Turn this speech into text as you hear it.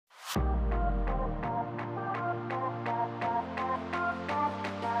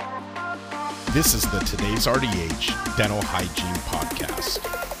This is the Today's RDH Dental Hygiene Podcast,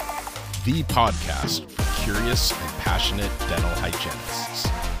 the podcast for curious and passionate dental hygienists.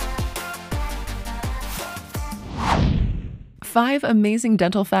 5 amazing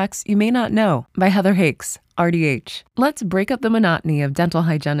dental facts you may not know by Heather Hakes, RDH. Let's break up the monotony of dental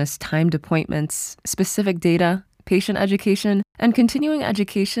hygienists' timed appointments, specific data, patient education, and continuing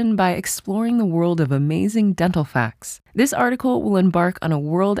education by exploring the world of amazing dental facts. This article will embark on a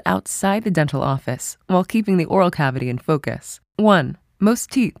world outside the dental office while keeping the oral cavity in focus. 1. Most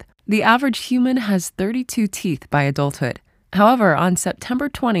teeth. The average human has 32 teeth by adulthood. However, on September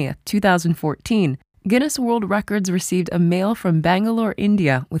 20th, 2014, Guinness World Records received a male from Bangalore,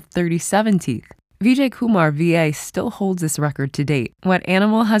 India with 37 teeth. Vijay Kumar, VA, still holds this record to date. What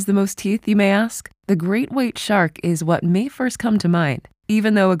animal has the most teeth, you may ask? The great white shark is what may first come to mind.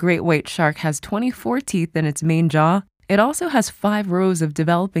 Even though a great white shark has 24 teeth in its main jaw, it also has 5 rows of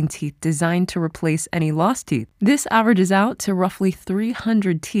developing teeth designed to replace any lost teeth. This averages out to roughly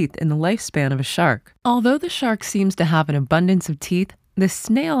 300 teeth in the lifespan of a shark. Although the shark seems to have an abundance of teeth, the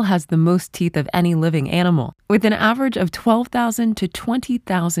snail has the most teeth of any living animal, with an average of 12,000 to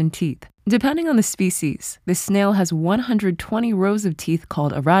 20,000 teeth. Depending on the species, the snail has 120 rows of teeth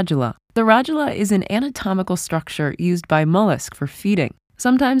called a radula. The radula is an anatomical structure used by mollusks for feeding,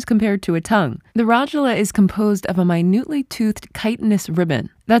 sometimes compared to a tongue. The radula is composed of a minutely toothed chitinous ribbon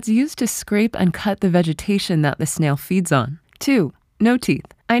that's used to scrape and cut the vegetation that the snail feeds on. 2. No teeth.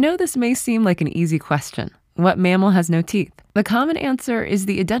 I know this may seem like an easy question. What mammal has no teeth? The common answer is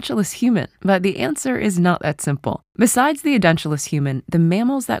the edentulous human, but the answer is not that simple. Besides the edentulous human, the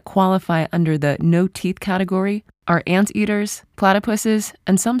mammals that qualify under the no teeth category are anteaters, platypuses,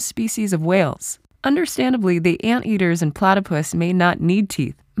 and some species of whales. Understandably, the anteaters and platypus may not need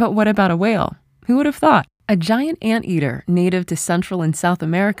teeth, but what about a whale? Who would have thought? A giant anteater native to Central and South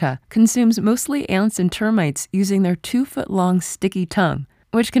America consumes mostly ants and termites using their 2-foot-long sticky tongue,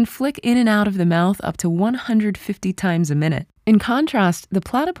 which can flick in and out of the mouth up to 150 times a minute. In contrast, the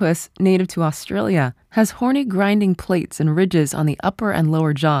platypus, native to Australia, has horny grinding plates and ridges on the upper and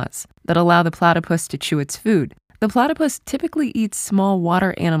lower jaws that allow the platypus to chew its food. The platypus typically eats small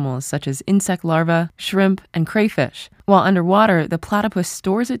water animals such as insect larvae, shrimp, and crayfish, while underwater, the platypus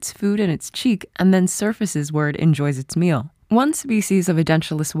stores its food in its cheek and then surfaces where it enjoys its meal. One species of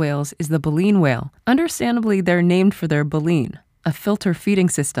edentulous whales is the baleen whale. Understandably, they're named for their baleen, a filter feeding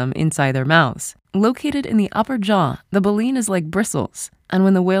system inside their mouths. Located in the upper jaw, the baleen is like bristles, and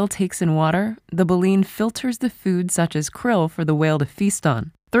when the whale takes in water, the baleen filters the food such as krill for the whale to feast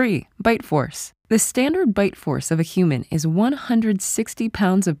on. 3. Bite force. The standard bite force of a human is 160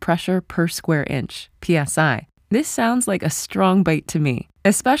 pounds of pressure per square inch, PSI. This sounds like a strong bite to me,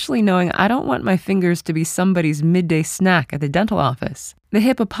 especially knowing I don't want my fingers to be somebody's midday snack at the dental office. The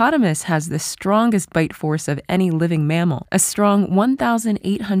hippopotamus has the strongest bite force of any living mammal, a strong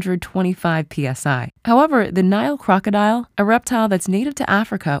 1,825 psi. However, the Nile crocodile, a reptile that's native to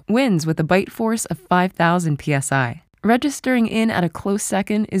Africa, wins with a bite force of 5,000 psi. Registering in at a close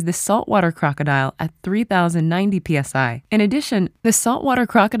second is the saltwater crocodile at 3,090 psi. In addition, the saltwater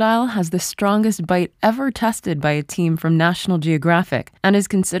crocodile has the strongest bite ever tested by a team from National Geographic and is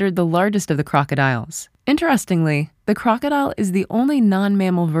considered the largest of the crocodiles. Interestingly, the crocodile is the only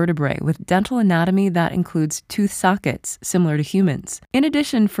non-mammal vertebrate with dental anatomy that includes tooth sockets, similar to humans. In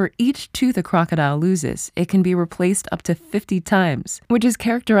addition, for each tooth a crocodile loses, it can be replaced up to 50 times, which is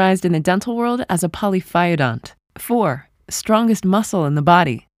characterized in the dental world as a polyphyodont. 4. Strongest muscle in the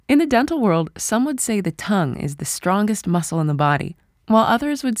body. In the dental world, some would say the tongue is the strongest muscle in the body, while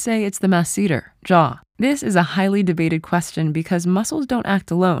others would say it's the masseter, jaw. This is a highly debated question because muscles don't act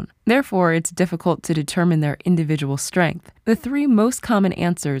alone. Therefore, it's difficult to determine their individual strength. The 3 most common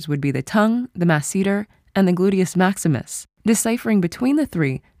answers would be the tongue, the masseter, and the gluteus maximus. Deciphering between the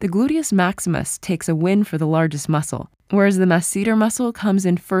 3, the gluteus maximus takes a win for the largest muscle, whereas the masseter muscle comes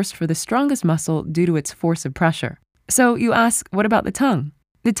in first for the strongest muscle due to its force of pressure. So you ask, what about the tongue?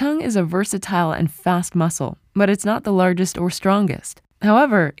 The tongue is a versatile and fast muscle, but it's not the largest or strongest.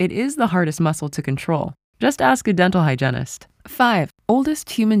 However, it is the hardest muscle to control. Just ask a dental hygienist. 5. Oldest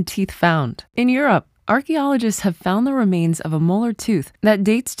human teeth found. In Europe, archaeologists have found the remains of a molar tooth that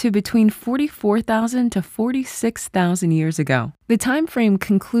dates to between 44,000 to 46,000 years ago. The time frame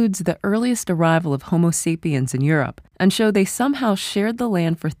concludes the earliest arrival of Homo sapiens in Europe and show they somehow shared the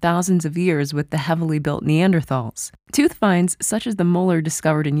land for thousands of years with the heavily built Neanderthals. Tooth finds, such as the molar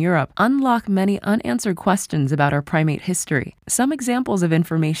discovered in Europe, unlock many unanswered questions about our primate history. Some examples of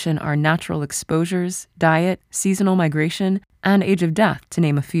information are natural exposures, diet, seasonal migration, and age of death, to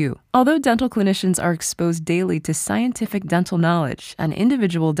name a few. Although dental clinicians are exposed daily to scientific dental knowledge and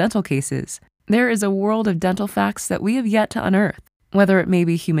individual dental cases, There is a world of dental facts that we have yet to unearth, whether it may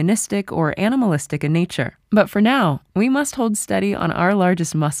be humanistic or animalistic in nature. But for now, we must hold steady on our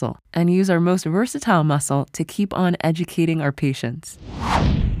largest muscle and use our most versatile muscle to keep on educating our patients.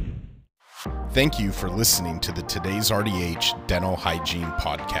 Thank you for listening to the Today's RDH Dental Hygiene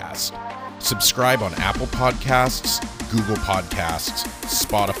Podcast. Subscribe on Apple Podcasts, Google Podcasts,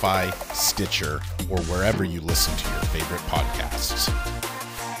 Spotify, Stitcher, or wherever you listen to your favorite podcasts.